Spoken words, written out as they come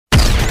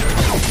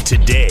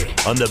Today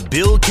on The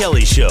Bill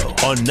Kelly Show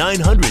on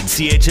 900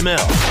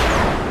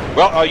 CHML.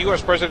 Well,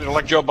 U.S.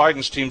 President-elect Joe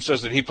Biden's team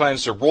says that he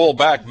plans to roll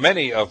back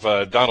many of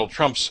Donald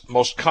Trump's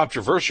most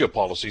controversial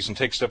policies and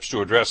take steps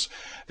to address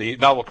the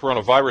novel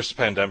coronavirus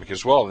pandemic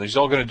as well. And he's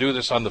all going to do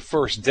this on the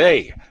first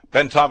day.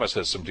 Ben Thomas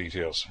has some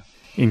details.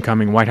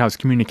 Incoming White House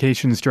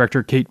Communications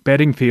Director Kate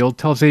Bedingfield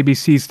tells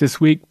ABC's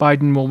This Week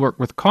Biden will work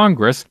with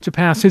Congress to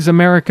pass his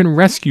American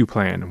Rescue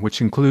Plan,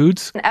 which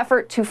includes an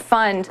effort to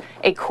fund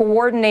a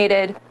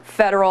coordinated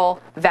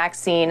federal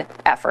vaccine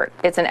effort.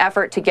 It's an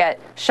effort to get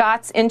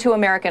shots into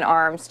American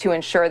arms to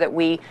ensure that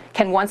we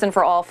can once and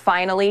for all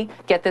finally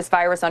get this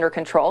virus under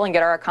control and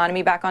get our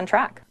economy back on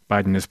track.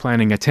 Biden is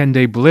planning a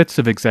 10-day blitz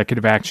of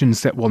executive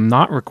actions that will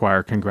not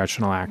require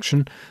congressional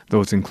action.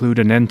 Those include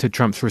an end to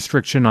Trump's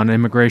restriction on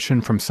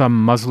immigration from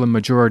some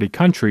Muslim-majority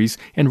countries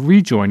and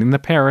rejoining the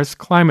Paris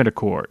Climate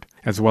Accord,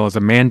 as well as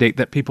a mandate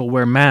that people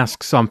wear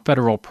masks on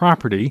federal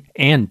property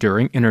and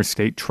during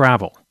interstate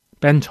travel.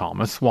 Ben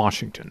Thomas,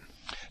 Washington.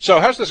 So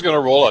how's this going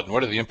to roll out, and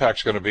what are the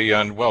impacts going to be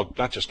on, well,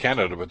 not just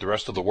Canada, but the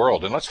rest of the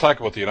world? And let's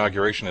talk about the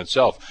inauguration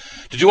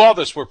itself. To do all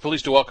this, we're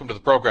pleased to welcome to the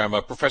program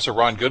Professor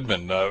Ron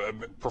Goodman.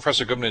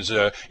 Professor Goodman is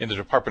in the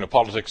Department of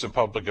Politics and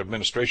Public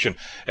Administration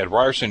at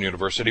Ryerson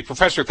University.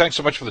 Professor, thanks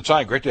so much for the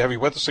time. Great to have you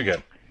with us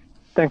again.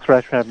 Thanks,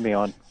 Raj, for having me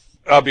on.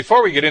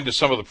 Before we get into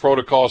some of the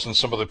protocols and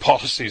some of the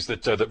policies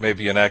that may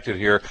be enacted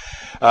here,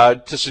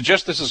 to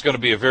suggest this is going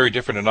to be a very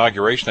different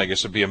inauguration, I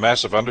guess, would be a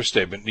massive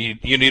understatement.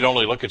 You need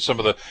only look at some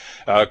of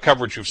the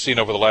coverage we've seen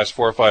over the last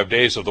 4 or 5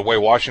 days of the way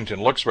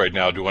Washington looks right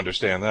now to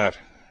understand that.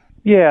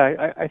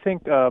 Yeah, I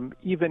think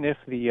even if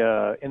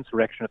the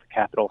insurrection at the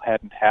Capitol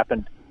hadn't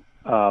happened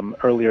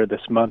earlier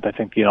this month, I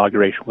think the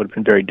inauguration would have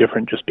been very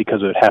different just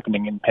because of it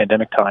happening in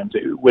pandemic times.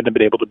 It wouldn't have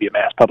been able to be a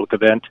mass public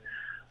event.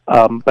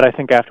 But I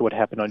think after what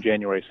happened on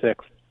January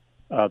 6th,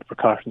 the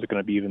precautions are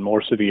going to be even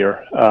more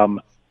severe.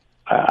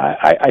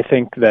 I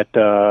think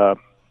that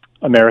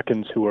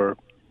Americans who are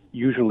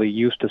usually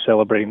used to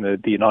celebrating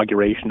the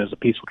inauguration as a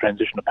peaceful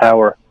transition of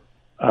power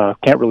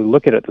can't really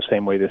look at it the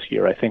same way this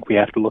year. I think we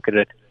have to look at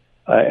it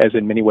as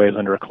in many ways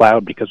under a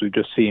cloud, because we've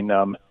just seen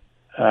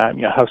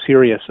how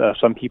serious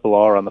some people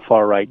are on the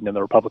far right and in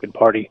the Republican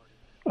Party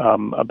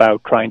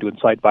about trying to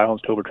incite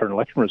violence to overturn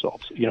election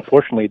results.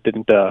 Fortunately, it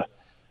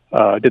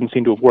didn't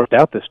seem to have worked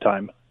out this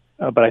time,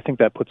 but I think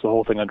that puts the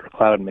whole thing under a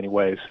cloud in many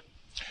ways.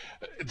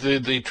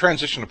 The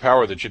transition of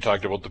power that you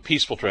talked about, the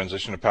peaceful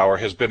transition of power,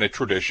 has been a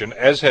tradition,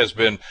 as has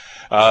been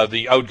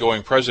the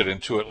outgoing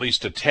president to at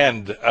least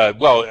attend.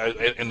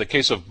 In the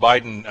case of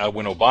Biden,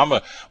 when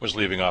Obama was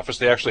leaving office,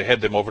 they actually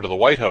had them over to the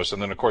White House and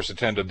then, of course,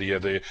 attended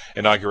the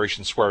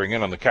inauguration swearing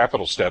in on the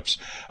Capitol steps.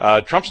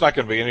 Trump's not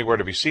going to be anywhere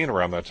to be seen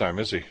around that time,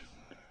 is he?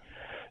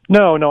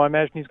 No, I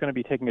imagine he's going to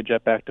be taking a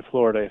jet back to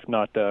Florida, if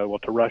not, to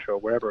Russia or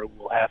wherever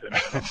we'll have him in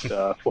the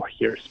next 4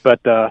 years. But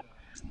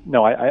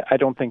no, I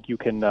don't think you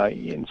can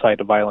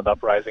incite a violent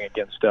uprising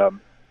against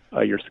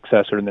your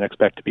successor and then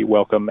expect to be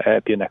welcome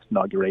at the next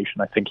inauguration.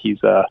 I think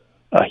he's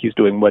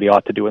doing what he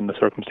ought to do in the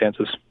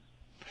circumstances.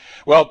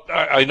 Well,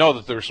 I know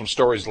that there were some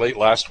stories late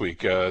last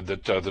week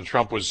that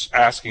Trump was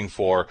asking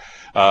for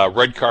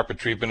red carpet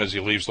treatment as he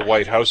leaves the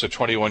White House, a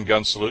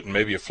 21-gun salute, and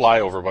maybe a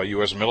flyover by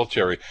U.S.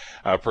 military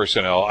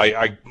personnel.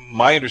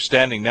 My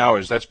understanding now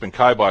is that's been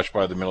kiboshed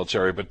by the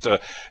military,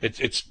 but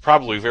it's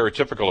probably very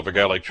typical of a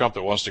guy like Trump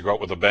that wants to go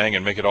out with a bang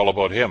and make it all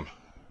about him.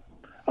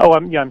 Oh,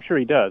 I'm sure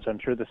he does. I'm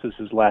sure this is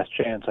his last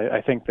chance.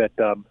 I think that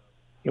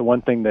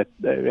one thing that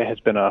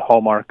has been a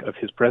hallmark of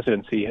his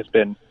presidency has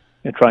been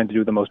trying to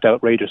do the most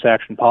outrageous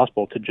action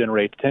possible to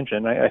generate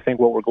attention. I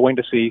think what we're going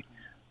to see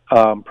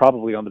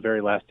probably on the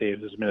very last day of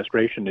his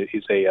administration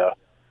is a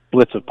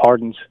blitz of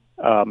pardons,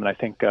 and I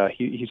think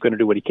he's going to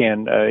do what he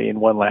can in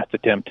one last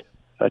attempt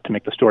to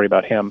make the story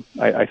about him.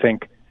 I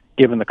think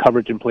given the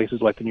coverage in places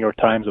like the New York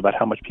Times about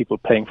how much people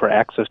are paying for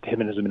access to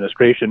him and his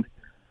administration,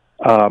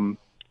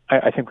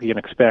 I think we can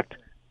expect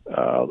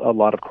a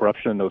lot of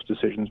corruption in those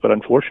decisions. But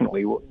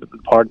unfortunately, the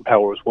pardon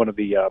power was one of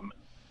the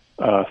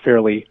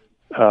fairly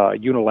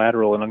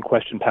unilateral and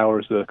unquestioned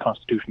powers the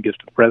Constitution gives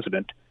to the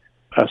president.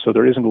 So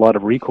there isn't a lot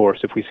of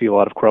recourse if we see a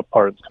lot of corrupt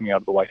pardons coming out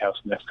of the White House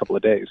in the next couple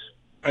of days.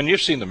 And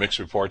you've seen the mixed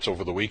reports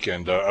over the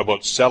weekend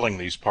about selling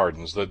these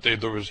pardons. That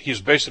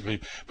he's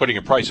basically putting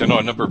a price. I know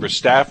a number of his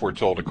staff were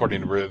told,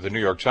 according to the New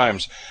York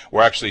Times,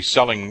 were actually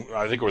selling,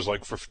 I think it was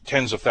like for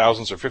tens of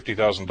thousands or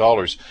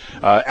 $50,000,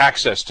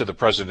 access to the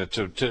president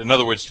to, in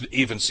other words, to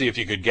even see if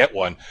you could get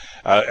one.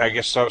 I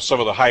guess some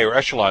of the higher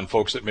echelon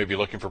folks that may be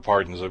looking for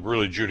pardons,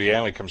 really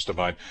Giuliani comes to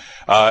mind.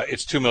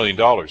 It's $2 million.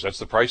 That's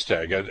the price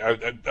tag.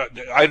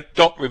 I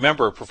don't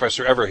remember,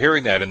 Professor, ever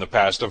hearing that in the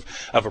past of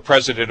a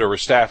president or a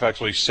staff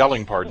actually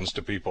selling pardons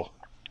to people.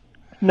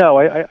 No,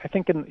 I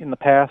think in the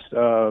past,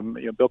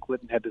 Bill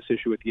Clinton had this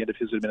issue at the end of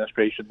his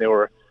administration. There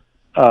were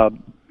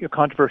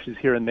controversies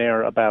here and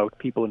there about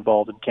people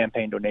involved in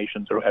campaign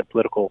donations or had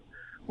political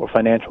or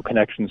financial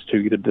connections to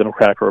either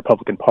Democratic or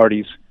Republican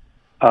parties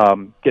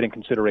getting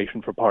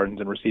consideration for pardons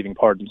and receiving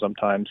pardons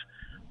sometimes.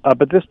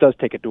 But this does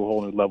take it to a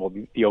whole new level,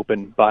 the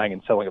open buying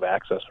and selling of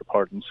access for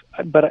pardons.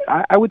 But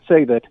I would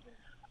say that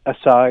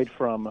aside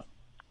from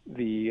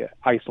the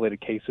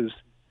isolated cases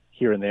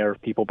here and there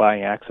of people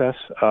buying access,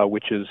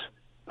 which is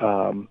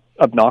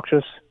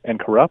obnoxious and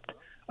corrupt,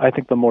 I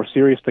think the more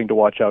serious thing to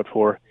watch out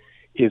for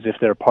is if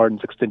there are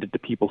pardons extended to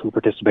people who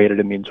participated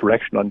in the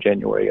insurrection on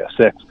January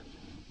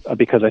 6th,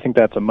 because I think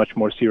that's a much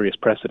more serious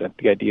precedent,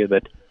 the idea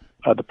that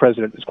the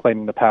president is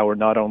claiming the power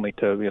not only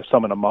to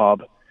summon a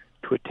mob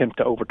to attempt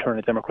to overturn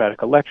a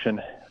democratic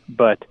election,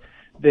 but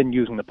then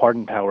using the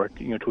pardon power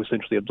to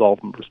essentially absolve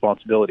them of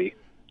responsibility.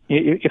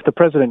 If the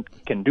president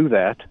can do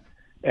that,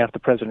 and if the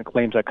president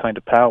claims that kind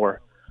of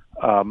power,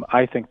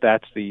 I think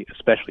that's the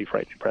especially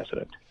frightening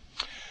precedent.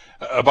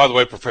 By the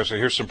way, Professor,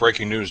 here's some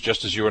breaking news.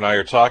 Just as you and I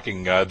are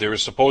talking, there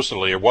is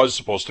supposedly, or was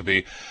supposed to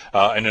be,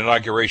 an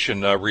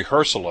inauguration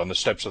rehearsal on the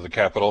steps of the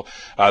Capitol.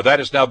 That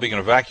is now being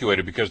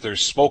evacuated because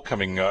there's smoke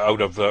coming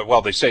out of the,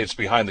 well, they say it's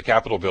behind the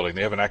Capitol building.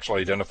 They haven't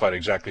actually identified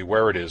exactly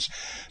where it is.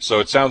 So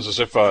it sounds as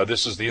if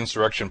this is the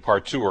insurrection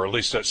part 2, or at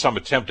least some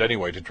attempt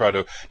anyway to try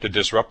to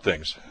disrupt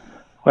things.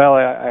 Well,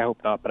 I hope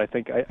not, but I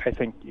think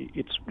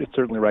it's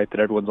certainly right that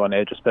everyone's on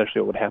edge,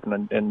 especially what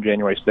happened on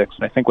January 6th.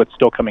 And I think what's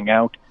still coming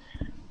out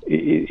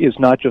is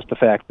not just the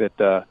fact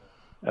that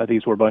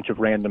these were a bunch of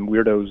random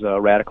weirdos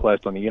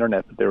radicalized on the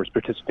internet, but there was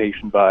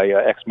participation by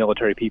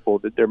ex-military people,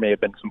 that there may have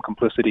been some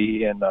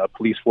complicity in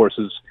police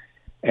forces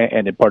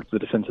and in parts of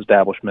the defense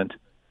establishment,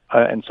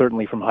 and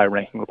certainly from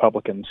high-ranking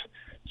Republicans.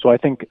 So I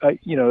think,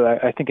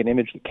 I think an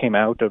image that came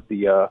out of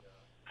the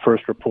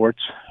first reports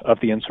of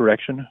the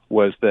insurrection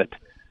was that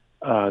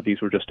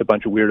these were just a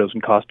bunch of weirdos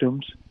in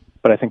costumes.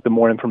 But I think the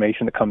more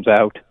information that comes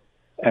out,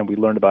 and we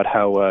learned about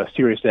how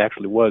serious it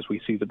actually was,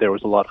 we see that there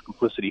was a lot of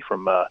complicity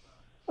from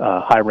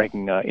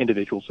high-ranking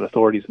individuals and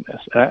authorities in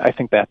this. And I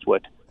think that's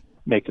what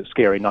makes it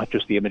scary, not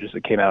just the images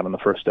that came out on the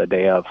first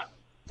day of.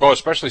 Well,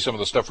 especially some of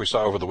the stuff we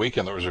saw over the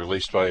weekend that was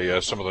released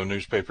by some of the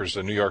newspapers,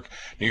 the New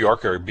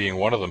Yorker being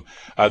one of them,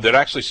 that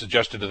actually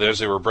suggested that as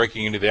they were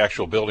breaking into the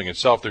actual building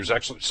itself, there's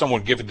actually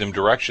someone giving them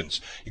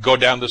directions. You go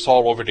down this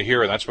hall over to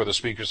here, and that's where the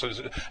speaker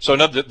says. So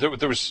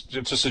there was,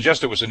 to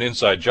suggest it was an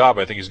inside job,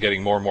 I think is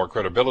getting more and more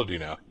credibility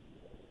now.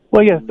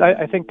 Well, yes,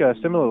 I think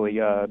similarly,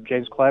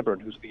 James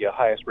Clyburn, who's the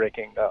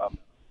highest-ranking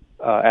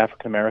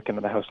African-American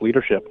in the House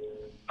leadership,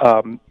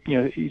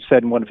 he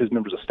said, and one of his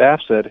members of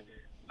staff said,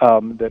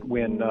 that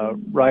when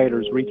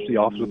rioters reached the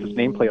office with his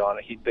nameplate on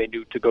it, they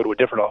knew to go to a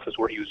different office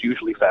where he was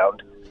usually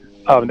found,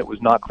 that was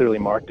not clearly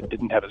marked and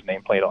didn't have his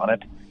nameplate on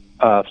it.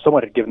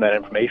 Someone had given that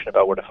information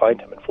about where to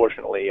find him.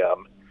 Unfortunately,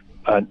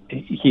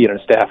 he and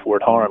his staff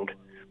weren't harmed,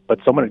 but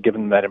someone had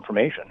given them that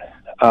information.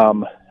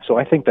 So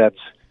I think that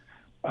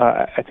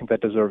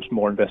deserves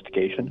more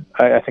investigation.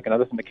 I think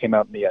another thing that came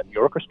out in the New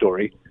Yorker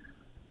story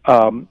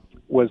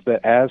was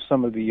that as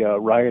some of the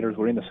rioters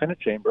were in the Senate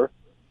chamber,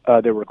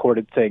 they were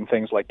recorded saying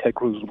things like, "Ted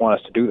Cruz would want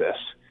us to do this."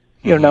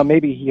 Now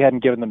maybe he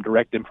hadn't given them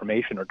direct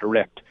information or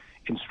direct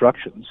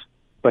instructions,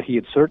 but he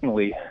had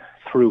certainly,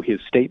 through his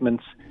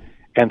statements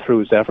and through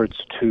his efforts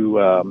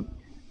to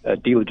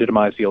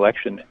delegitimize the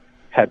election,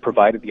 had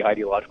provided the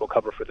ideological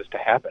cover for this to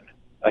happen.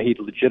 He'd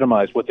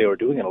legitimized what they were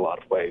doing in a lot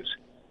of ways.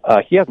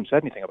 He hasn't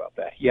said anything about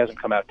that. He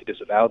hasn't come out to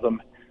disavow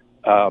them.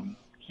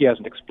 He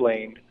hasn't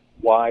explained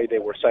why they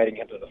were citing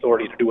him as an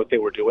authority to do what they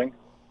were doing.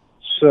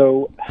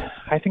 So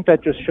I think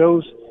that just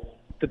shows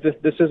that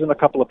this isn't a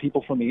couple of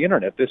people from the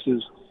internet. This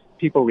is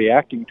people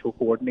reacting to a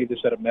coordinated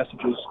set of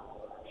messages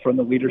from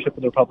the leadership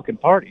of the Republican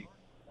Party.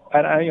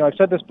 And I've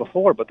said this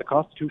before, but the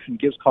Constitution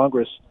gives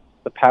Congress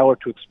the power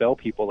to expel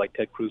people like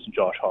Ted Cruz and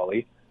Josh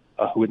Hawley,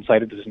 who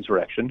incited this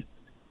insurrection.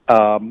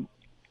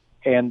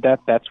 And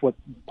that's what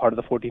part of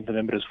the 14th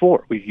Amendment is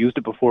for. We've used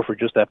it before for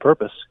just that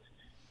purpose.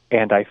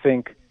 And I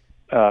think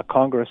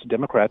Congress,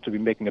 Democrats, would be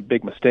making a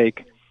big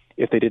mistake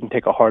if they didn't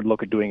take a hard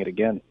look at doing it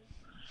again.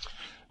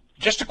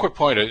 Just a quick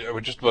point. We're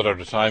just about out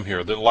of time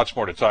here. There's lots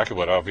more to talk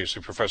about,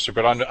 obviously, Professor.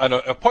 But on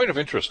a point of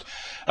interest,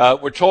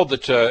 we're told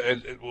that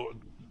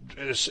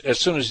as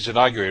soon as he's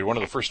inaugurated, one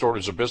of the first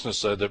orders of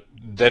business that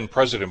then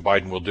President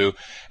Biden will do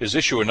is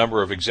issue a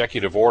number of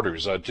executive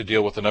orders to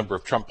deal with a number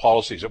of Trump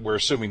policies. We're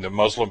assuming the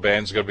Muslim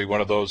ban is going to be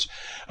one of those,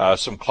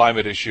 some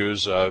climate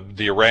issues,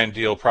 the Iran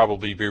deal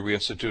probably be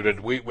reinstituted.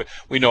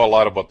 We know a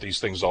lot about these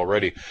things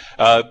already.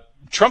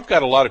 Trump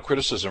got a lot of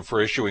criticism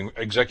for issuing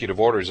executive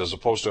orders as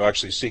opposed to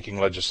actually seeking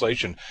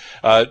legislation.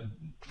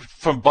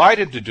 From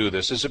Biden to do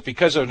this, is it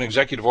because an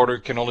executive order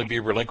can only be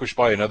relinquished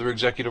by another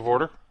executive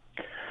order?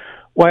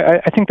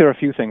 Well, I think there are a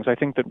few things. I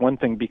think that one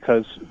thing,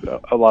 because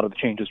a lot of the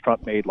changes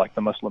Trump made, like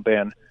the Muslim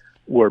ban,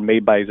 were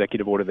made by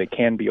executive order, they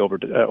can be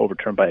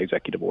overturned by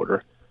executive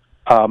order.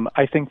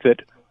 I think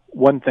that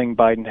one thing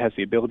Biden has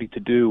the ability to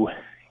do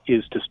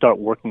is to start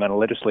working on a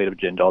legislative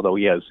agenda, although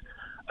he has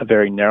a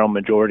very narrow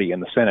majority in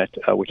the Senate,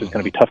 which is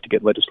going to be tough to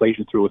get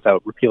legislation through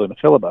without repealing the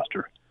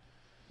filibuster.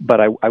 But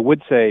I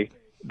would say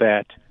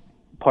that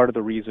part of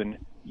the reason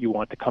you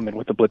want to come in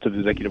with a blitz of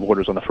executive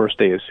orders on the first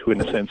day is to,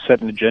 in a sense,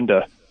 set an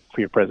agenda for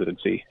your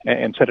presidency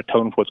and set a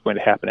tone for what's going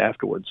to happen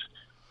afterwards.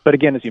 But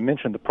again, as you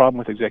mentioned, the problem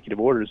with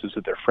executive orders is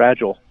that they're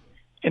fragile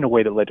in a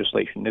way that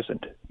legislation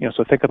isn't.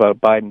 So think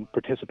about Biden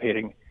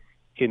participating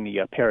in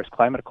the Paris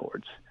Climate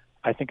Accords.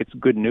 I think it's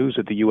good news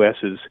that the U.S.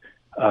 is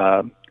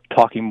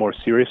talking more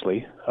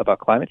seriously about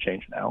climate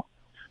change now.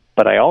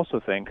 But I also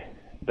think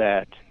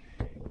that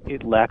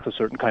it lacks a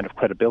certain kind of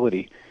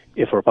credibility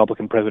if a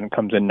Republican president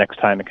comes in next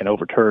time and can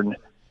overturn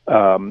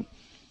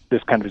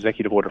this kind of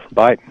executive order from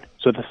Biden.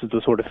 So this is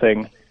the sort of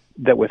thing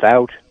that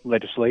without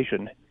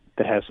legislation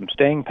that has some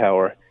staying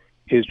power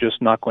is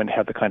just not going to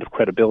have the kind of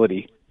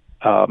credibility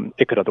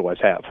it could otherwise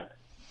have.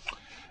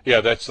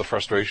 Yeah, that's the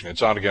frustration.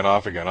 It's on again,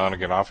 off again, on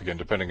again, off again,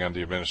 depending on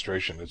the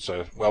administration. It's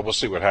well, we'll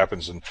see what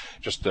happens, and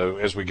just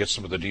as we get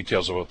some of the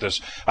details about this.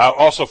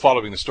 Also,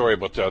 following the story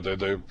about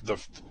the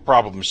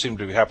problems seem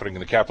to be happening in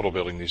the Capitol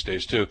building these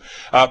days too.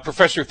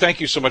 Professor, thank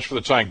you so much for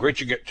the time. Great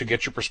to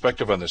get your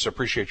perspective on this. I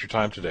appreciate your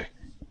time today.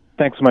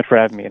 Thanks so much for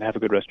having me, and have a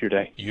good rest of your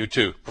day. You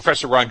too.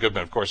 Professor Ron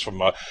Goodman, of course,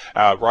 from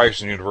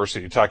Ryerson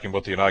University, talking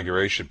about the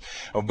inauguration.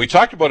 We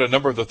talked about a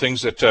number of the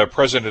things that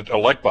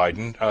President-elect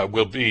Biden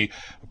will be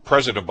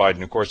President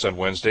Biden, of course, on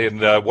Wednesday.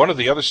 And one of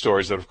the other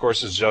stories that, of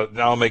course, is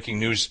now making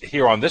news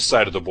here on this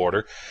side of the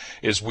border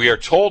is we are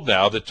told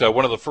now that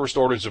one of the first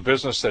orders of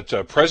business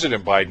that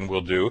President Biden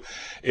will do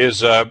is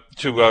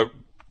to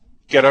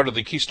get out of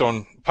the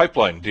Keystone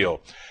Pipeline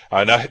deal.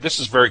 Now, this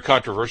is a very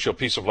controversial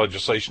piece of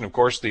legislation. Of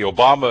course, the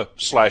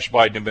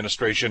Obama/Biden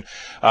administration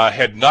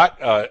had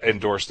not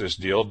endorsed this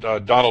deal.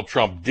 Donald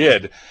Trump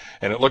did,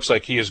 and it looks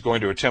like he is going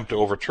to attempt to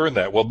overturn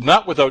that. Well,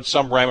 not without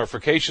some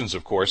ramifications,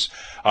 of course,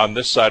 on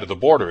this side of the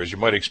border. As you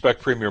might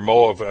expect, Premier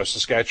Moe of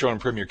Saskatchewan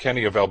and Premier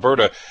Kenney of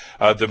Alberta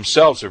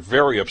themselves are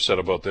very upset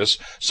about this.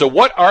 So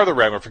what are the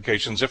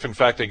ramifications if, in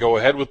fact, they go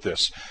ahead with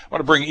this? I want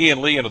to bring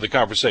Ian Lee into the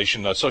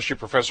conversation, Associate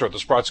Professor at the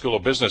Sprott School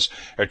of Business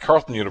at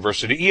Carleton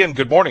University. Ian,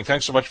 good morning.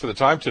 Thanks so much for the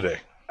time today.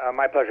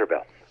 My pleasure,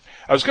 Bill.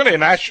 I was going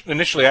to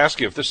initially ask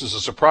you if this is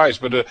a surprise,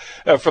 but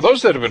for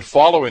those that have been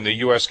following the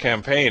U.S.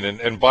 campaign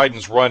and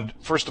Biden's run,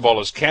 first of all,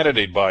 as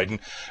candidate Biden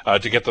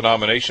to get the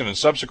nomination and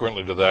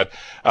subsequently to that,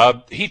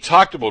 he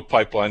talked about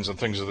pipelines and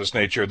things of this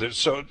nature.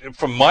 So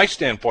from my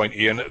standpoint,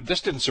 Ian, this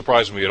didn't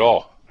surprise me at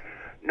all.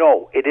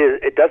 No,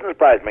 it doesn't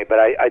surprise me, but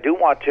I do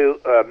want to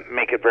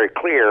make it very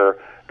clear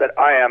that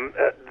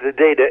the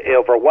data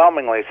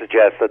overwhelmingly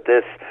suggests that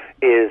this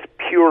is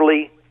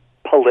purely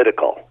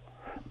political.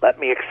 Let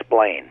me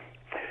explain.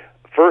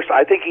 First,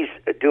 I think he's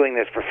doing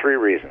this for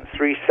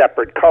three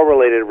separate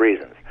correlated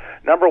reasons.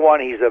 Number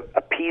one, he's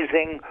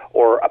appeasing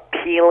or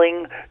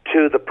appealing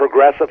to the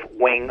progressive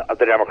wing of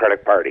the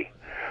Democratic Party,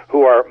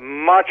 who are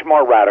much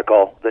more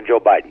radical than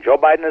Joe Biden. Joe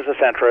Biden is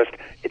a centrist.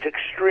 It's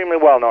extremely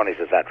well known he's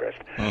a centrist.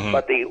 Mm-hmm.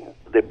 But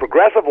the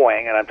progressive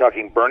wing, and I'm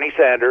talking Bernie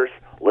Sanders,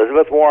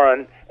 Elizabeth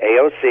Warren,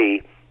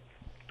 AOC,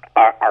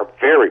 are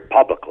very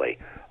publicly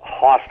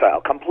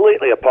hostile,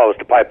 completely opposed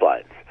to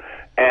pipelines,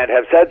 and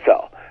have said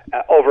so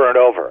over and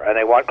over. And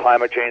they want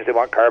climate change, they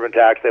want carbon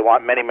tax, they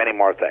want many, many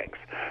more things.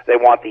 They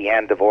want the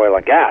end of oil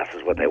and gas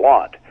is what they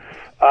want.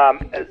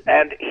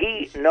 And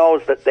he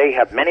knows that they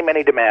have many,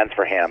 many demands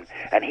for him,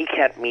 and he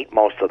can't meet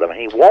most of them. And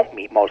he won't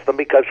meet most of them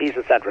because he's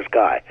a centrist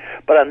guy.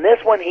 But on this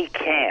one, he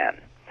can.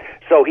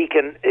 So he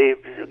can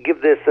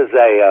give this as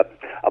a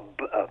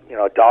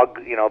dog,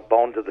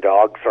 bone to the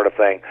dog sort of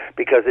thing,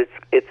 because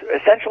it's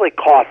essentially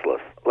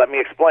costless. Let me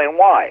explain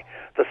why.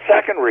 The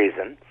second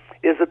reason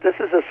is that this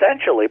is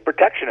essentially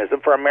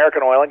protectionism for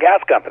American oil and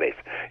gas companies.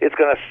 It's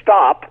going to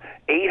stop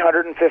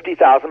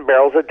 850,000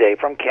 barrels a day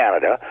from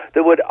Canada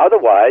that would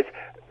otherwise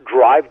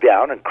drive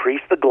down, increase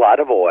the glut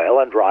of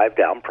oil, and drive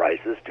down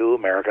prices to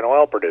American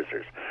oil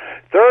producers.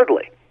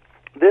 Thirdly,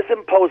 this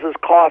imposes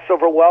costs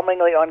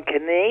overwhelmingly on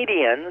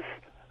Canadians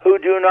who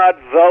do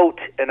not vote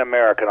in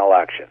American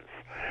elections,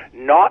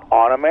 not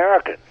on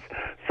Americans.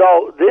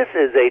 So this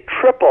is a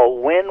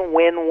triple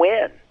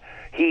win-win-win.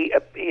 He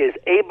is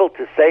able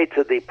to say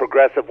to the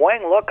progressive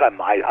wing, look,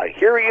 I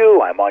hear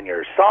you, I'm on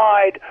your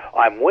side,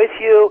 I'm with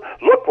you,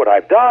 look what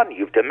I've done,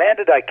 you've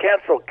demanded I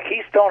cancel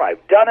Keystone,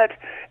 I've done it,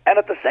 and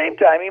at the same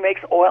time he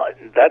makes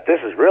this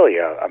is really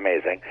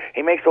amazing,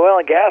 he makes oil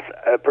and gas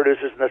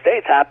producers in the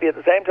States happy at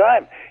the same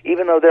time,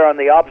 even though they're on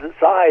the opposite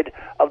side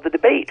of the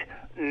debate,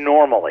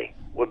 normally,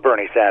 with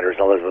Bernie Sanders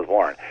and Elizabeth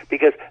Warren,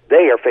 because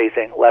they are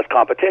facing less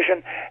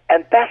competition,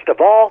 and best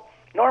of all,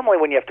 normally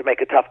when you have to make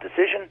a tough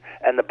decision,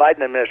 and the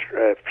Biden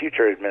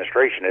future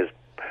administration is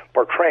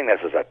portraying this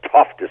as a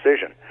tough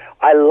decision,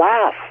 I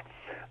laugh.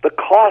 The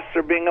costs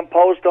are being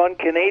imposed on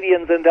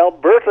Canadians and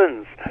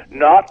Albertans,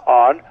 not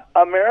on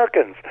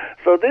Americans.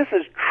 So this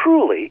is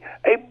truly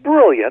a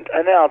brilliant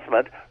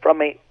announcement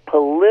from a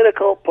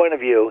political point of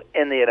view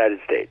in the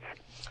United States.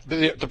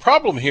 The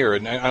problem here,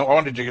 and I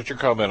wanted to get your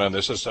comment on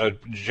this, as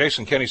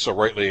Jason Kenney so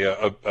rightly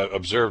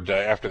observed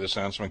after this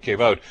announcement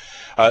came out,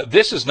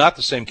 this is not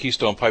the same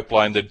Keystone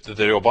Pipeline that the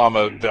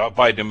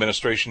Obama-Biden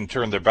administration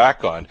turned their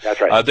back on.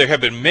 That's right. There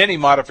have been many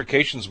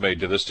modifications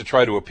made to this to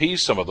try to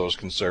appease some of those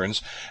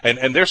concerns,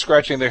 and they're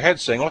scratching their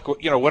heads saying, look,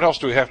 what else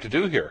do we have to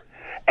do here?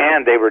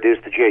 and they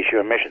reduced the GHG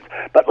emissions.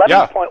 But let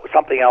me point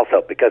something else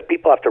out, because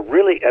people have to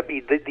really,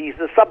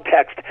 the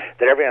subtext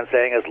that everyone's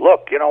saying is,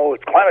 look,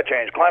 it's climate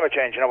change,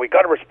 we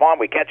got to respond,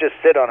 we can't just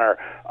sit on our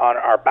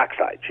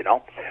backsides,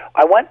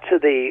 I went to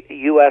the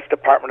U.S.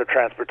 Department of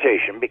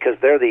Transportation, because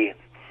they're the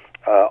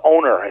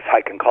owner, if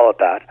I can call it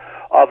that,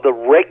 of the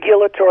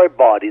regulatory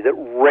body that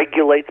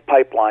regulates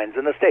pipelines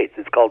in the States.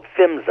 It's called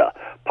PHMSA,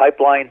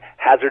 Pipeline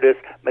Hazardous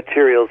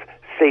Materials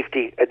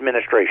Safety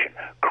Administration,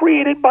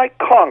 created by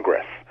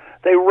Congress.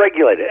 They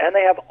regulate it, and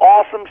they have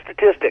awesome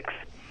statistics.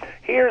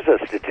 Here's a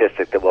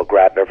statistic that will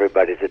grab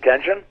everybody's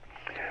attention.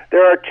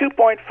 There are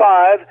 2.5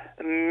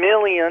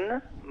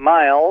 million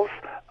miles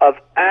of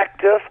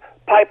active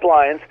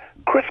pipelines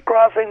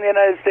crisscrossing the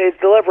United States,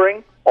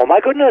 delivering, oh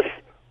my goodness,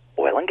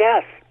 oil and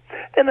gas.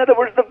 In other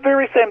words, the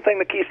very same thing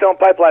the Keystone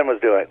Pipeline was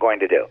going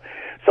to do.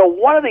 So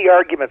one of the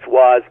arguments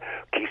was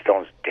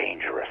Keystone's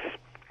dangerous.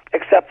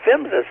 Except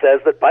PHMSA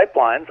says that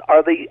pipelines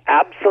are the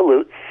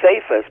absolute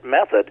safest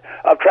method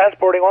of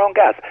transporting oil and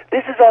gas.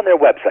 This is on their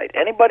website.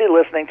 Anybody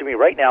listening to me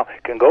right now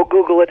can go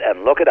Google it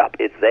and look it up.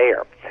 It's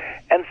there.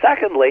 And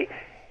secondly,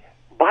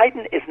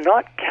 Biden is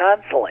not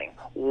canceling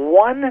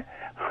one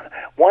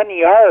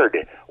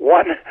yard,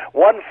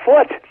 one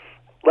foot,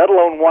 let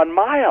alone 1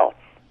 mile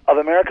of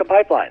American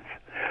pipelines.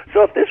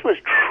 So if this was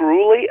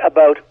truly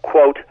about,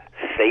 quote,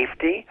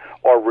 safety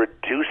or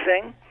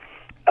reducing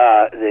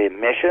the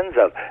emissions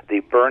of the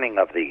burning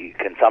of the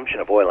consumption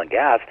of oil and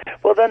gas,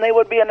 well, then they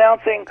would be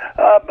announcing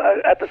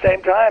at the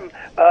same time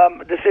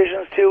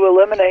decisions to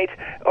eliminate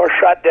or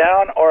shut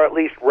down or at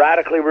least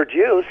radically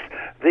reduce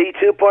the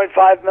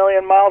 2.5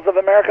 million miles of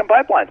American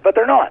pipelines. But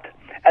they're not.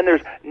 And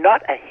there's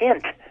not a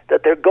hint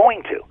that they're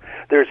going to.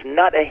 There's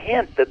not a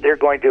hint that they're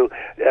going to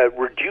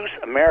reduce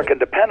American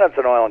dependence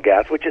on oil and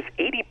gas, which is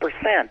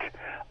 80%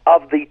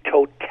 of the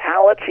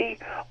totality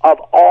of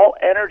all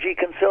energy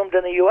consumed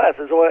in the U.S.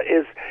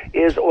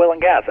 is oil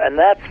and gas, and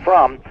that's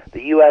from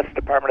the U.S.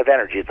 Department of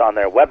Energy. It's on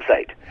their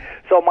website.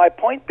 So my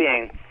point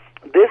being,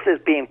 this is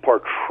being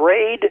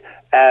portrayed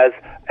as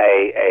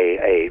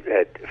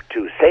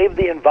to save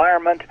the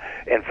environment.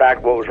 In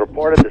fact, what was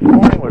reported this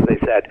morning was they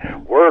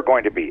said, we're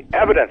going to be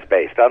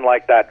evidence-based,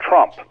 unlike that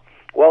Trump.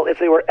 Well, if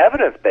they were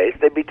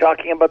evidence-based, they'd be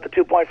talking about the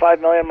 2.5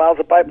 million miles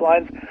of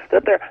pipelines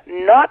that they're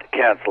not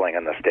canceling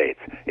in the States.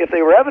 If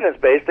they were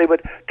evidence-based, they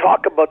would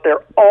talk about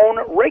their own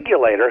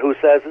regulator who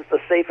says it's the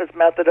safest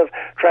method of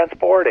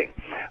transporting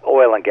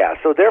oil and gas.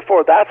 So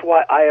therefore, that's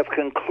why I have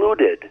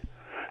concluded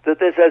that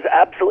this has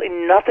absolutely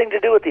nothing to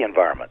do with the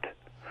environment.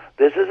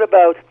 This is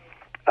about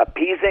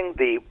appeasing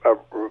the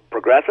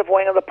progressive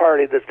wing of the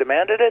party that's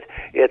demanded it.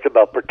 It's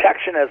about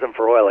protectionism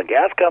for oil and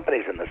gas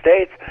companies in the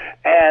States,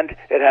 and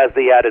it has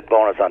the added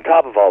bonus on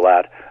top of all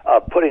that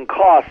of putting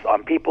costs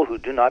on people who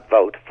do not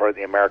vote for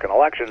the American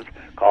elections,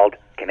 called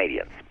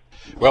Canadians.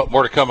 Well,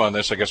 more to come on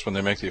this, I guess, when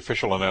they make the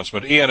official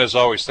announcement. Ian, as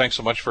always, thanks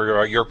so much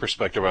for your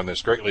perspective on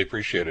this. Greatly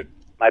appreciated.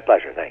 My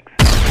pleasure. Thanks.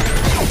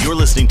 You're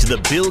listening to the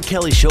Bill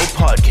Kelly Show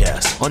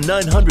podcast on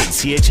 900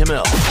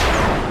 CHML.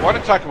 I want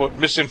to talk about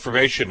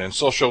misinformation and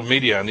social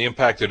media and the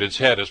impact that it's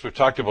had, as we've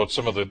talked about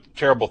some of the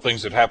terrible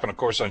things that happened, of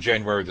course, on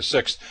January the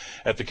 6th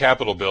at the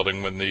Capitol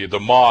building when the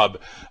mob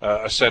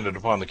ascended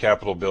upon the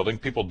Capitol building.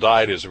 People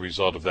died as a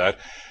result of that.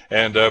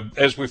 And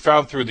as we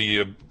found through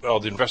the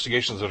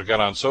investigations that have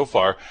gone on so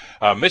far,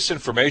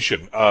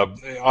 misinformation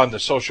on the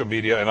social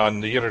media and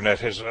on the internet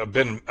has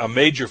been a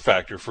major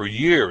factor for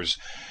years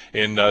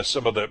in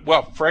some of the,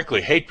 well,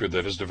 frankly, hatred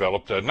that has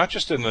developed, not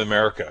just in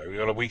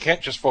America. We can't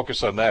just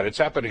focus on that. It's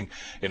happening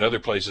in other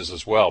places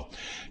as well.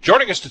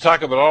 Joining us to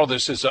talk about all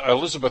this is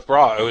Elizabeth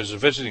Bra, who is a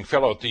visiting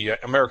fellow at the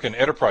American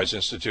Enterprise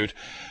Institute.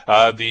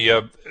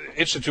 The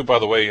Institute, by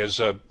the way,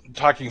 is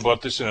talking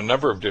about this in a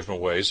number of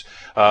different ways.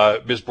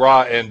 Ms.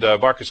 Bra and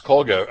Marcus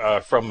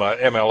Kolga from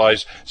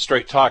MLI's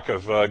Straight Talk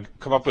have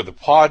come up with a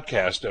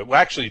podcast,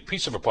 actually a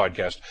piece of a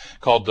podcast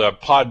called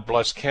Pod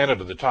Bless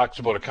Canada that talks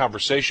about a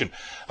conversation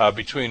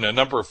between a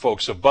number of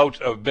folks about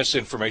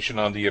misinformation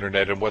on the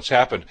internet and what's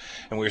happened.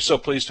 And we're so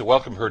pleased to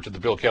welcome her to the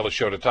Bill Kelly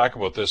Show to talk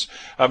about this.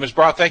 Ms.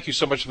 Bra, thank you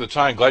so much for the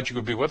time. Glad you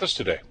could be with us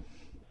today.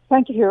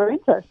 Thank you for your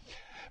interest.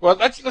 Well,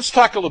 let's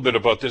talk a little bit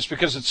about this,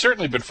 because it's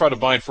certainly been front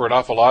of mind for an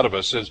awful lot of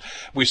us, as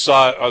we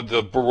saw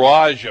the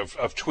barrage of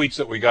tweets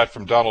that we got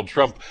from Donald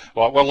Trump,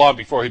 well, long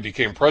before he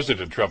became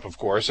President Trump, of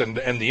course, and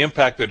the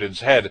impact that it's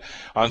had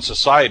on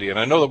society. And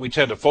I know that we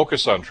tend to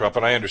focus on Trump,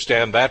 and I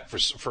understand that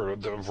for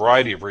the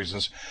variety of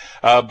reasons.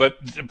 But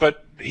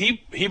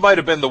he might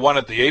have been the one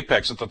at the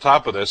apex, at the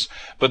top of this,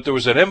 but there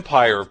was an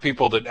empire of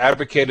people that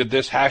advocated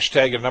this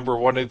hashtag, a number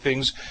of one of the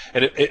things,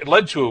 and it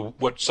led to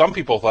what some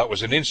people thought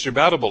was an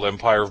insurmountable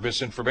empire of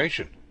misinformation.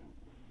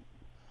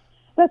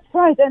 That's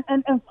right,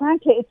 and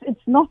frankly,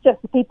 it's not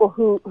just the people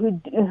who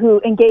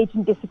engage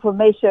in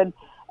disinformation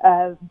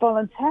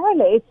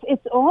voluntarily.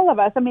 It's all of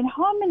us. I mean,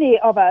 how many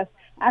of us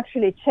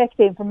actually check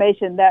the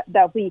information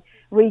that we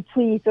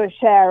retweet or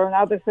share on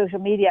other social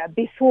media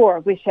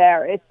before we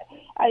share it?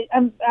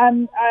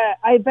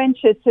 I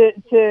venture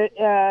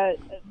to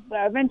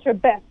venture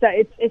bet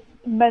that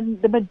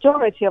the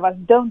majority of us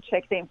don't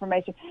check the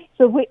information.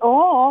 So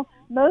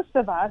most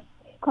of us,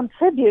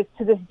 contribute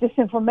to this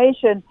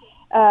disinformation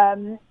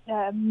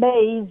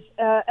maze,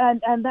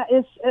 and that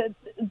is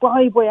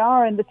why we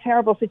are in the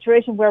terrible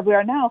situation where we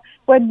are now,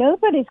 where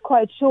nobody's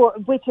quite sure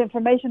which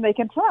information they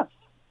can trust.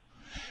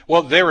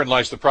 Well, therein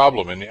lies the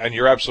problem, and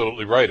you're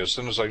absolutely right. As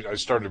soon as I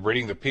started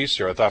reading the piece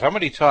here, I thought, how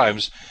many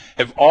times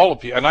have all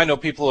of you, and I know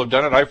people have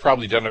done it, I've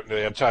probably done it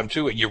at time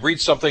too, you read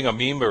something, a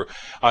meme or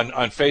on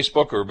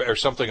Facebook or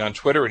something on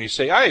Twitter, and you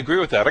say, I agree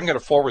with that, I'm going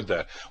to forward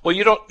that. Well,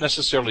 you don't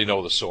necessarily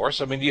know the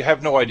source. I mean, you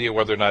have no idea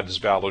whether or not it's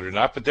valid or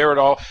not, but there it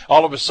all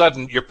of a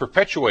sudden, you're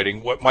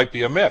perpetuating what might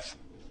be a myth.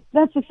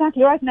 That's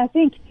exactly right, and I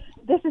think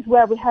this is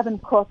where we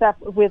haven't caught up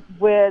with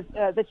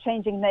the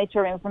changing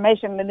nature of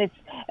information, and it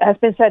has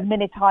been said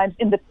many times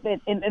in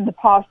the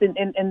past,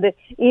 in the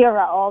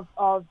era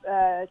of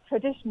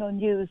traditional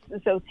news,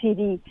 so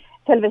TV,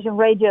 television,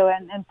 radio,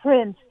 and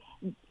print.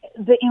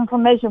 The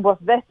information was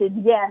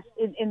vetted, yes,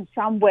 in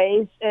some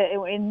ways.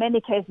 In many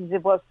cases,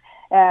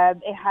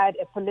 it had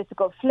a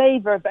political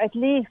flavor, but at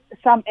least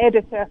some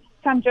editor,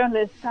 some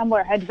journalist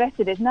somewhere had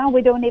vetted it. Now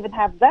we don't even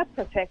have that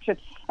protection,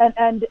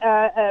 and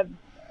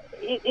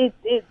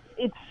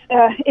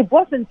it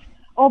wasn't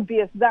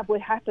obvious that would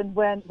happen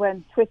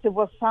when Twitter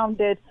was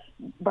founded.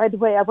 By the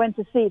way, I went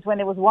to see it when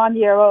it was 1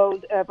 year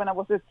old, when I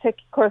was a tech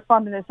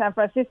correspondent in San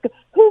Francisco.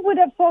 Who would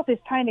have thought this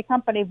tiny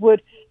company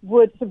would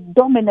sort of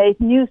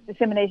dominate news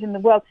dissemination in the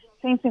world?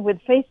 Same thing with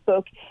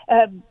Facebook.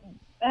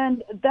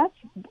 And that's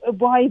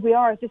why we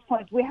are at this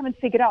point. We haven't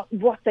figured out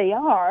what they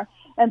are.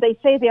 And they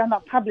say they are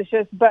not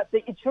publishers, but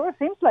it sure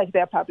seems like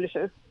they're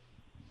publishers.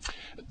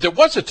 There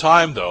was a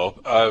time, though,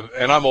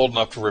 and I'm old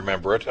enough to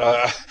remember it,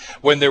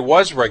 when there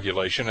was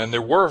regulation and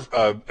there were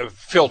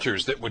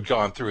filters that would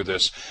gone through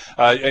this.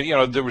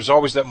 And, there was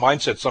always that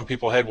mindset some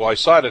people had. Well, I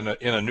saw it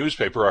in a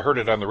newspaper, I heard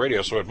it on the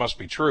radio, so it must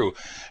be true.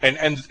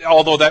 And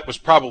although that was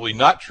probably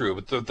not true,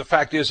 but the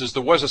fact is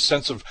there was a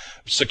sense of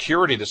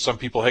security that some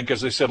people had,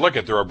 because they said, look,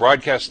 there are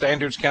broadcast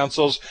standards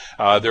councils,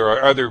 there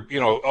are other,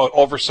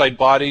 oversight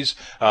bodies.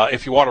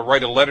 If you want to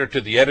write a letter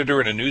to the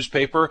editor in a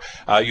newspaper,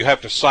 you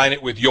have to sign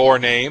it with your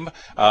name.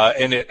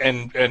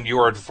 And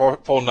your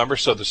phone number,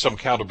 so there's some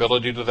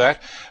accountability to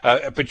that.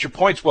 But your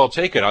point's well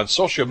taken. On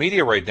social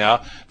media right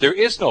now, there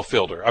is no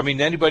filter. I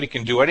mean, anybody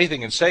can do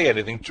anything and say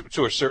anything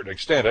to a certain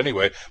extent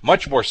anyway,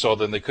 much more so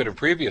than they could in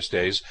previous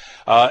days.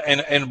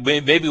 And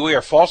maybe we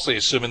are falsely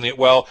assuming that,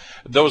 well,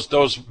 those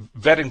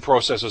vetting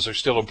processes are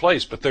still in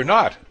place, but they're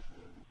not.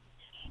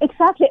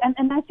 Exactly.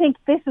 And I think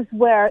this is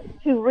where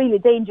two really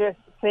dangerous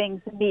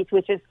things meet,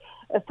 which is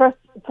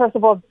first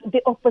of all,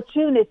 the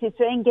opportunity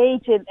to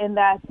engage in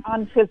that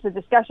unfiltered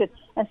discussion,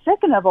 and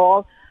second of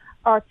all,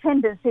 our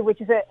tendency, which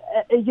is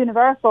a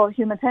universal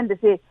human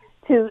tendency,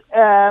 to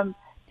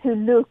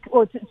look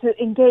or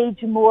to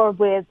engage more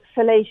with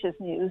salacious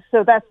news.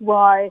 So that's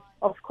why,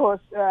 of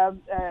course,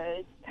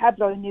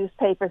 tabloid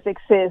newspapers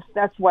exist.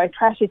 That's why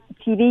trashy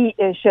TV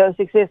shows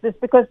exist. It's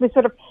because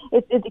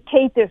it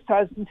caters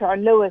to our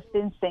lowest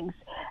instincts.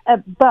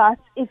 But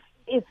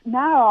if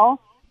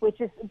now, which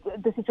is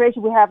the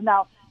situation we have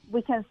now,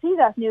 we can see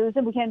that news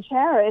and we can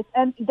share it,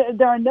 and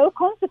there are no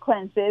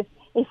consequences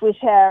if we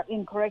share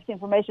incorrect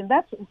information.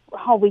 That's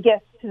how we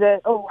get to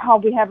how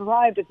we have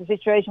arrived at the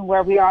situation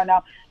where we are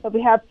now. But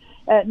we have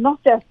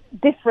not just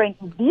differing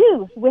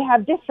views, we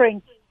have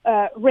differing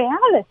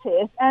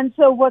realities. And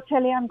so what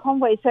Kellyanne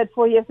Conway said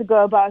 4 years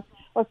ago about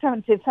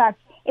alternative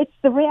facts, it's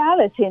the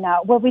reality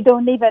now, where we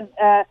don't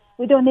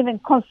even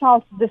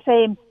consult the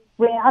same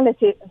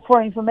reality for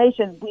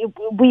information.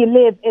 We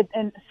live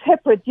in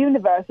separate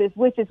universes,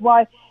 which is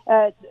why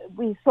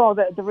we saw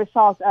the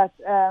results at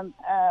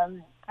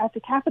the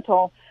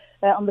Capitol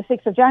on the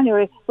 6th of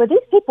January, where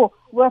these people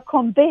were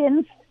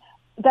convinced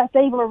that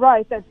they were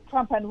right, that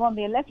Trump had won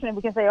the election, and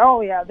we can say, oh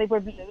yeah, they were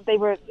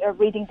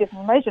reading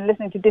disinformation,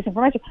 listening to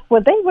disinformation.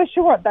 Well, they were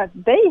sure that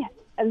they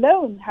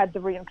alone had the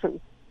real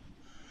truth.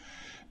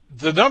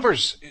 The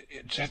numbers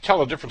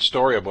tell a different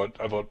story about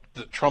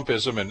the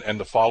Trumpism and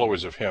the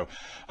followers of him.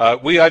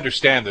 We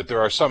understand that there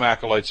are some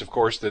acolytes, of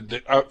course,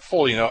 that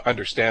fully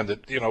understand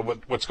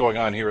that what's going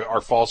on here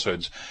are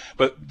falsehoods,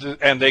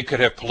 and they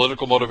could have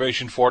political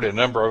motivation for it and a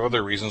number of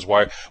other reasons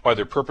why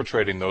they're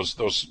perpetrating those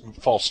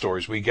false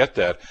stories. We get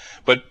that,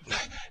 but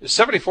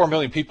 74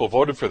 million people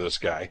voted for this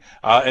guy,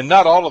 and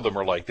not all of them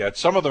are like that.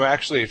 Some of them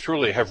actually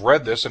truly have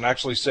read this and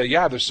actually say,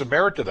 yeah, there's some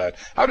merit to that.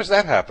 How does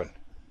that happen?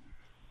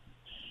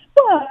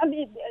 Well, I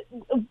mean,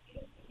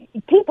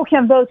 people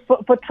can vote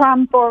for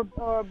Trump or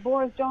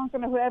Boris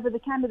Johnson or whoever the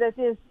candidate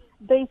is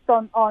based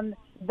on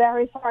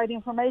verified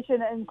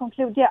information and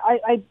conclude, yeah,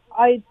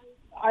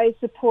 I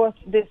support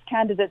this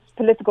candidate's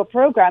political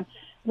program.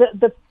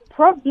 The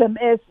problem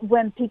is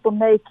when people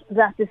make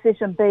that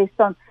decision based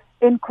on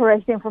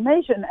incorrect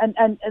information,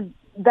 and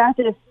that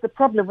is the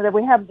problem that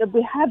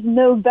we have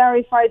no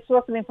verified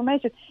source of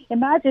information.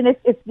 Imagine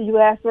if the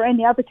U.S. or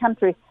any other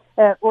country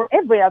or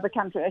every other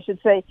country, I should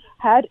say,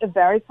 had a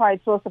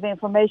verified source of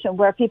information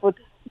where people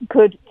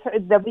could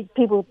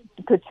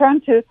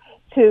turn to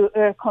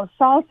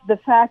consult the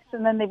facts,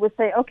 and then they would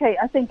say, okay,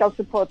 I think I'll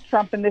support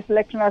Trump in this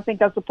election, or I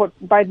think I'll support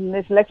Biden in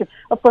this election.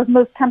 Of course,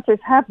 most countries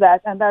have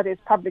that, and that is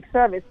public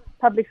service.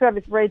 Public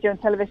service radio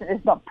and television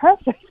is not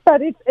perfect,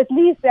 but it's, at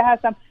least it has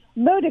some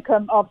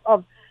modicum of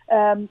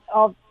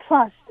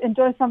trust,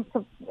 enjoy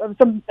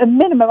a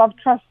minimum of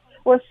trust,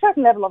 or a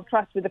certain level of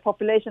trust with the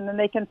population, and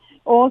they can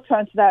all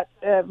turn to that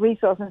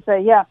resource and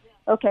say, yeah,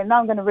 okay, now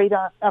I'm going to read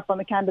up on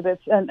the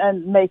candidates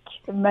and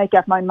make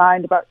up my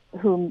mind about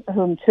whom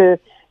to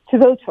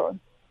vote for.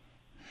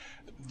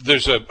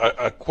 There's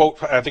a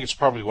quote, I think it's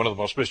probably one of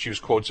the most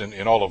misused quotes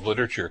in all of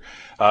literature,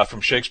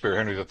 from Shakespeare,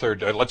 Henry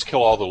III, let's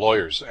kill all the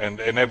lawyers. And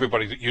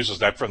everybody uses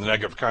that for the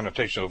negative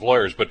connotation of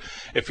lawyers. But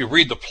if you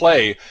read the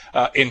play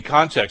in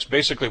context,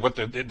 basically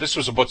this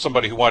was about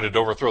somebody who wanted to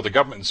overthrow the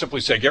government and simply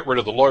say, get rid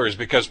of the lawyers,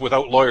 because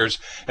without lawyers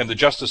and the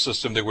justice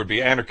system, there would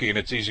be anarchy and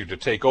it's easier to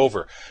take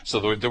over.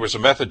 So there was a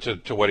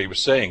method to what he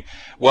was saying.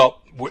 Well,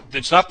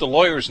 it's not the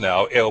lawyers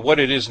now. What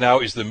it is now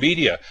is the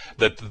media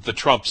that the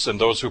Trumps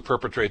and those who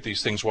perpetrate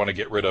these things want to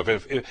get rid of.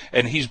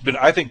 And he's been,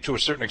 I think, to a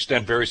certain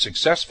extent, very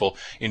successful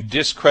in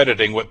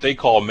discrediting what they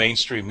call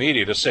mainstream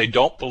media, to say,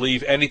 don't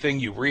believe anything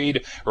you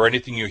read or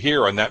anything you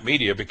hear on that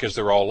media because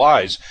they're all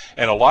lies.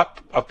 And a lot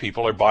of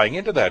people are buying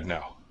into that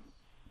now.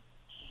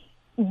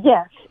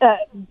 Yes,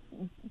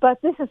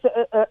 but this is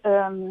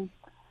a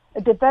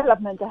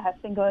development that has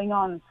been going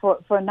on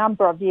for a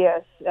number of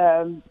years,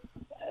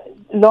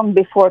 long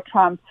before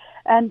Trump.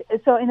 And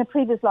so in a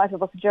previous life, I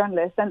was a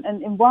journalist, and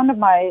in one of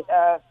my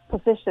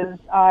positions,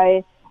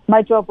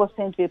 my job was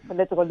to interview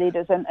political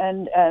leaders,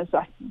 and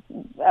so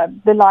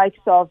the likes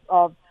of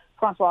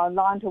François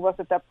Hollande, who was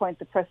at that point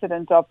the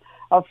president of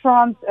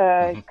France,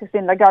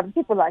 Christine Lagarde,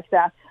 people like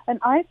that. And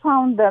I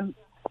found them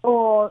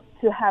all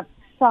to have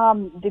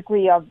some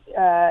degree of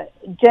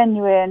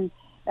genuine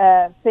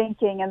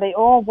thinking, and they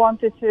all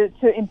wanted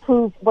to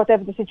improve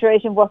whatever the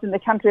situation was in the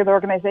country or the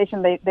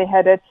organization they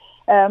headed.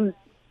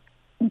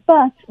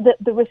 But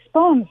the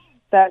response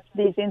that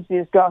these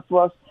interviews got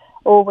was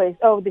always,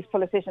 these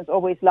politicians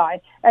always lie.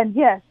 And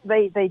yes,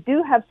 they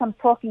do have some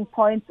talking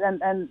points,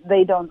 and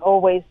they are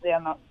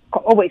not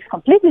always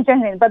completely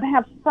genuine, but they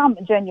have some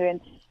genuine,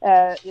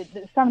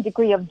 some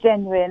degree of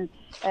genuine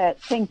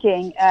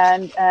thinking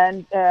and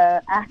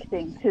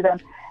acting to them,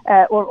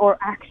 or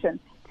action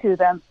to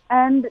them.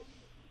 And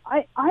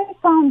I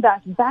found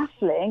that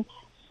baffling.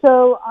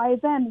 So I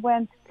then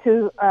went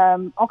to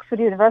Oxford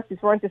University's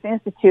Reuters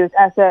Institute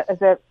as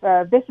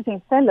a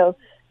visiting fellow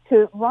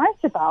to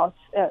write about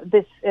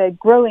this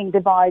growing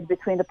divide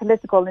between the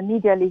political and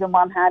media elite on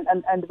one hand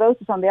and the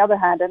voters on the other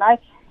hand. And I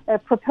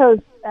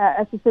proposed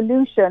as a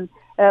solution,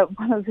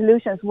 one of the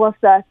solutions was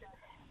that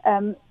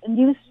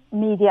news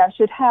media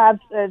should have,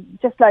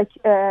 just like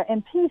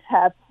MPs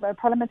have,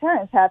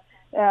 parliamentarians have,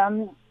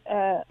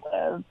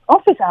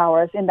 office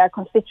hours in their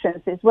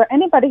constituencies where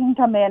anybody can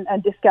come in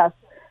and discuss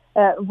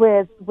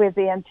with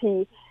the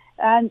MP.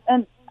 And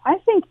I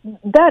think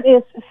that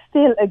is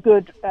still a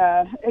good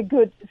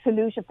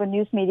solution for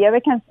news media.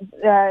 They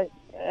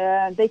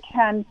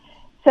can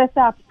set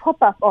up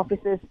pop-up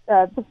offices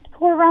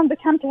all around the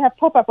country. Have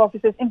pop-up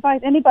offices.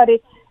 Invite anybody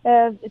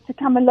to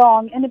come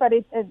along,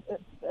 anybody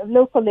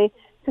locally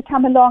to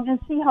come along and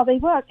see how they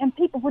work, and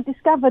people would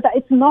discover that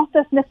it's not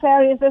as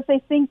nefarious as they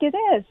think it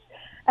is.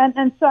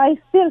 And so I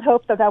still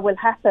hope that will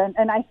happen.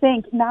 And I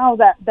think now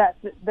that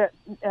the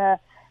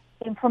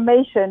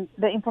information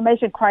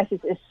crisis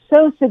is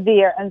so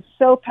severe and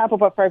so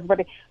palpable for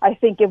everybody, I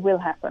think it will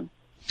happen.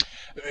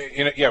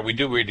 Yeah, we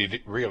do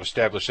really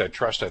reestablish that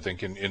trust, I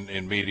think,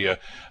 in media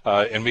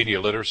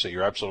literacy.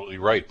 You're absolutely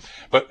right.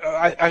 But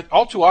I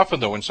all too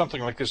often, though, when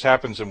something like this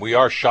happens, and we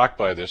are shocked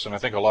by this, and I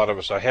think a lot of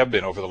us have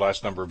been over the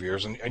last number of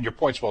years, and your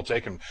point's well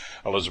taken,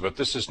 Elizabeth,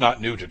 this is not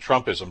new to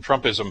Trumpism.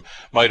 Trumpism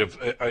might have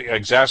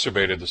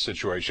exacerbated the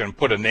situation and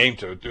put a name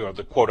to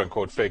the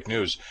quote-unquote fake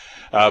news,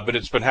 but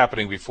it's been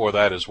happening before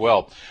that as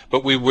well.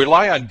 But we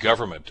rely on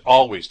government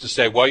always to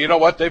say, well, you know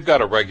what, they've got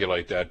to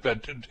regulate that.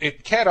 But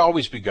it can't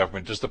always be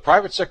government. Does the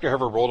private sector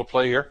have a role to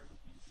play here?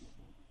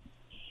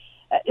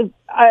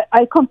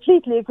 I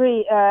completely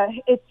agree.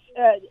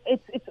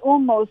 It's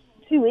almost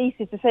too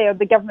easy to say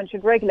the government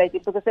should regulate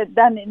it, because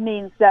then it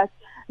means that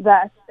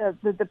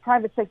the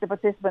private sector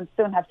participants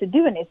don't have to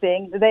do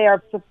anything. They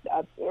are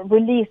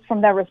released from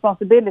their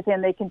responsibility,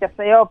 and they can just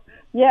say, "Oh,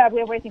 yeah,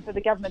 we're waiting for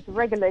the government to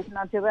regulate, and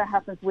until that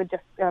happens, we'll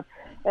just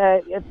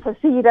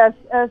proceed as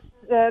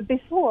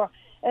before."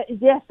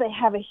 Yes, they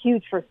have a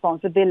huge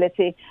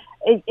responsibility.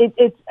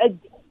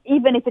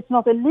 Even if it's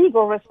not a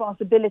legal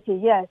responsibility,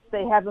 yes,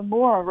 they have a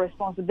moral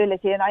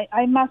responsibility. And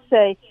I must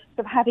say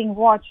that having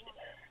watched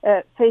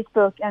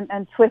Facebook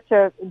and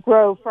Twitter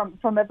grow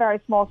from a very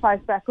small size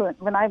back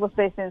when I was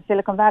based in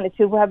Silicon Valley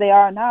to where they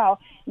are now,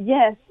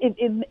 yes,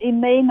 it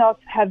may not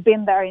have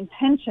been their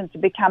intention to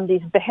become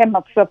these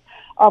behemoths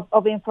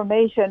of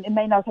information. It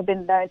may not have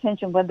been their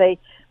intention when they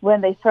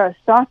first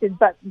started,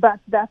 but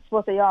that's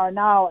what they are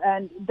now,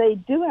 and they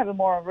do have a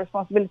moral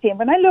responsibility. And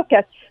when I look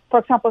at, for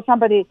example,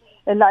 somebody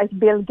like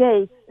Bill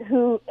Gates,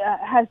 who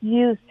has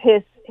used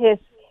his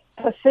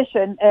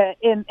position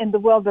in the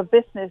world of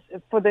business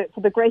for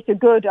the greater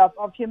good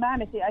of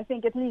humanity, I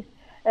think at least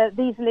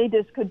these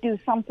leaders could do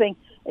something,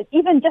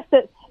 even just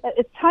a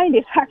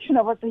tiny fraction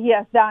of what he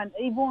has done.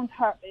 It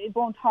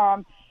won't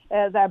harm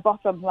their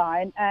bottom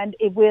line, and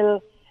it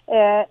will,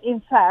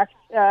 in fact,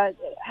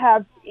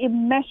 have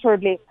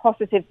immeasurably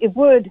positive. It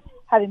would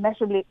have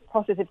immeasurably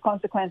positive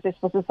consequences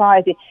for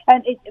society.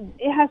 And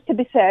it has to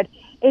be said,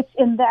 it's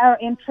in their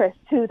interest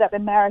too that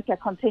America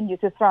continue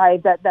to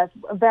thrive, that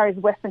various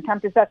Western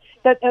countries, that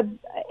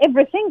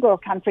every single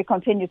country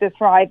continue to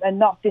thrive and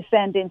not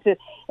descend into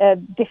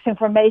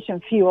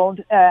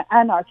disinformation-fueled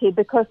anarchy,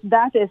 because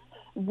that is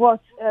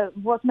what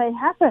may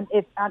happen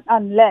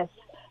unless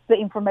the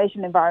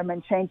information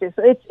environment changes.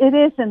 So it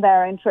is in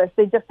their interest.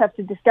 They just have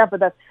to discover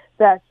that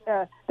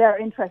their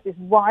interest is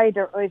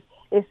wider, or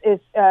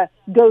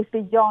goes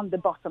beyond the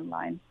bottom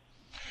line.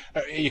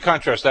 You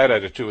contrast that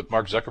attitude with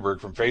Mark Zuckerberg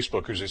from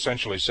Facebook, who's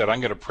essentially said, I'm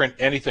going to print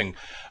anything,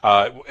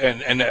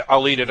 and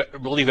I'll leave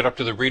it up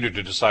to the reader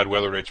to decide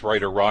whether it's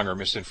right or wrong or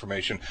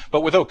misinformation.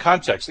 But without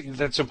context,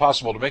 that's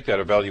impossible to make that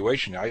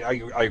evaluation.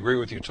 I agree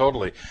with you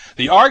totally.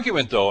 The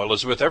argument, though,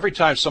 Elizabeth, every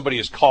time somebody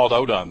is called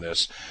out on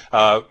this,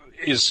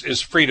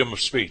 is freedom of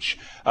speech.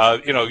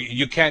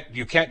 You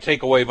can't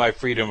take away my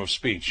freedom of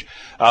speech.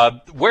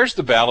 Where's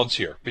the balance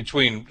here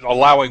between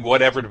allowing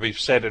whatever to be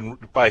said and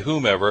by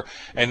whomever,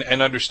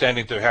 and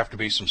understanding there have to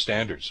be some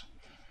standards?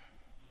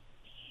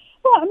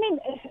 Well, I mean,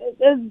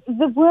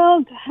 the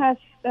world has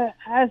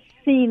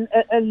seen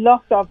a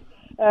lot of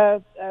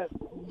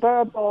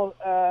verbal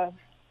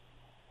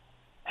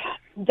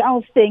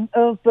jousting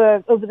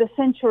over the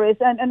centuries,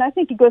 and I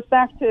think it goes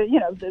back to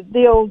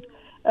the old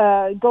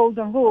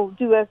golden rule: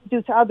 do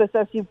to others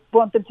as you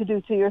want them to do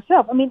to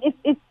yourself. I mean,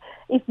 if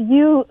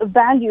you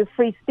value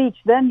free speech,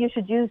 then you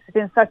should use it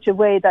in such a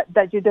way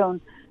that you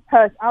don't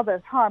hurt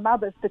others, harm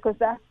others, because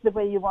that's the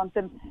way you want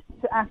them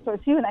to act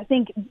towards you. And I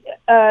think,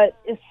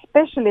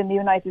 especially in the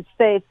United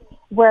States,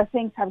 where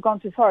things have gone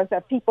too far, is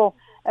that people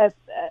they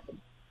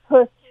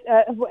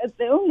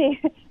only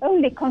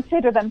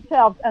consider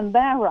themselves and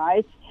their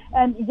rights.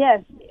 And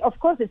yes, of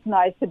course, it's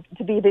nice to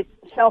be a bit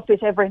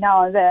selfish every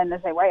now and then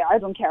and say, "Well, I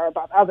don't care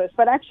about others."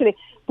 But actually,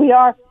 we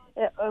all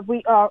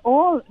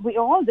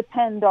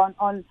depend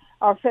on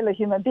our fellow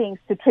human beings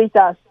to treat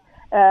us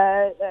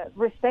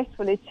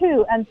respectfully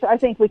too. And so I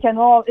think we can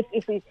all,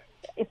 if we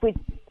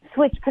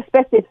switch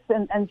perspectives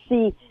and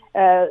see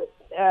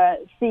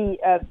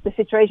the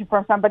situation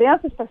from somebody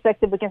else's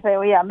perspective, we can say,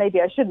 "Oh yeah,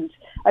 maybe I shouldn't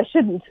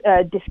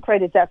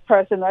discredit that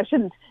person, or I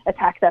shouldn't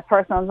attack that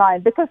person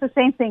online, because the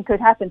same thing could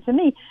happen to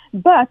me."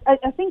 But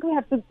I think we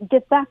have to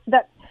get back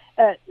to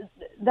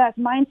that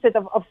mindset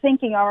of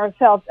thinking of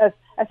ourselves as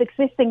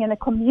existing in a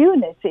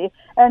community.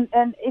 And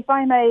if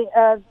I may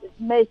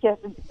make a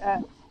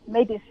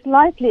maybe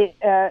slightly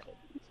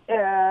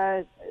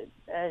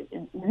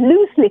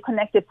loosely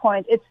connected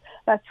point, it's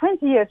about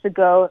 20 years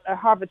ago, a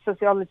Harvard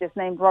sociologist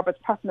named Robert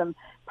Putnam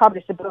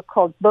published a book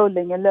called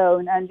Bowling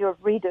Alone, and your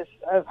readers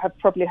have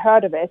probably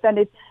heard of it. And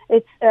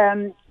it's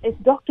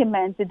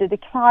documented the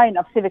decline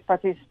of civic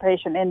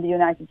participation in the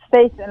United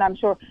States, and I'm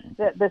sure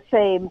the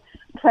same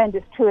trend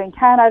is true in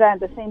Canada, and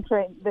the same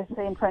trend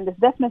is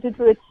definitely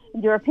true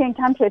in European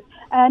countries.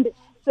 And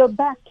so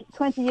back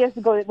 20 years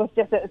ago, it was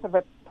just a sort of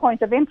a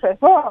point of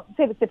interest. Well,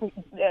 civic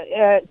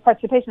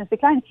participation is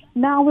declining.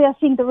 Now we are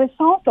seeing the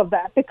result of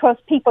that, because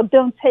people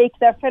don't take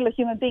their fellow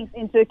human beings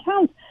into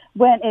account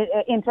when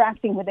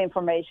interacting with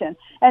information.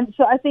 And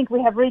so I think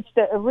we have reached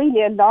a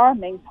really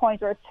alarming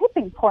point, or a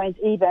tipping point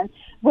even,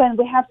 when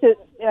we have to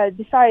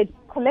decide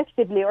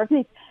collectively, or at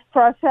least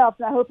for ourselves,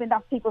 and I hope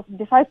enough people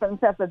decide for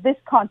themselves, that this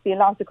can't be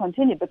allowed to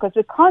continue, because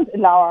we can't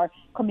allow our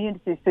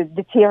communities to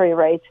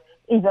deteriorate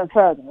even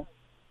further.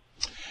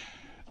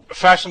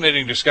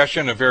 Fascinating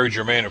discussion, and very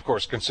germane, of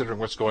course, considering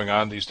what's going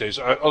on these days.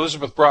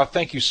 Elizabeth Broth,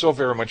 thank you so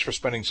very much for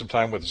spending some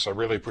time with us. I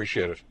really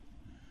appreciate it.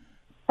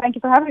 Thank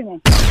you for having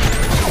me.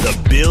 The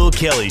Bill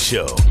Kelly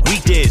Show,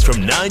 weekdays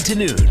from 9 to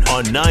noon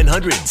on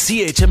 900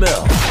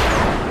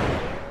 CHML.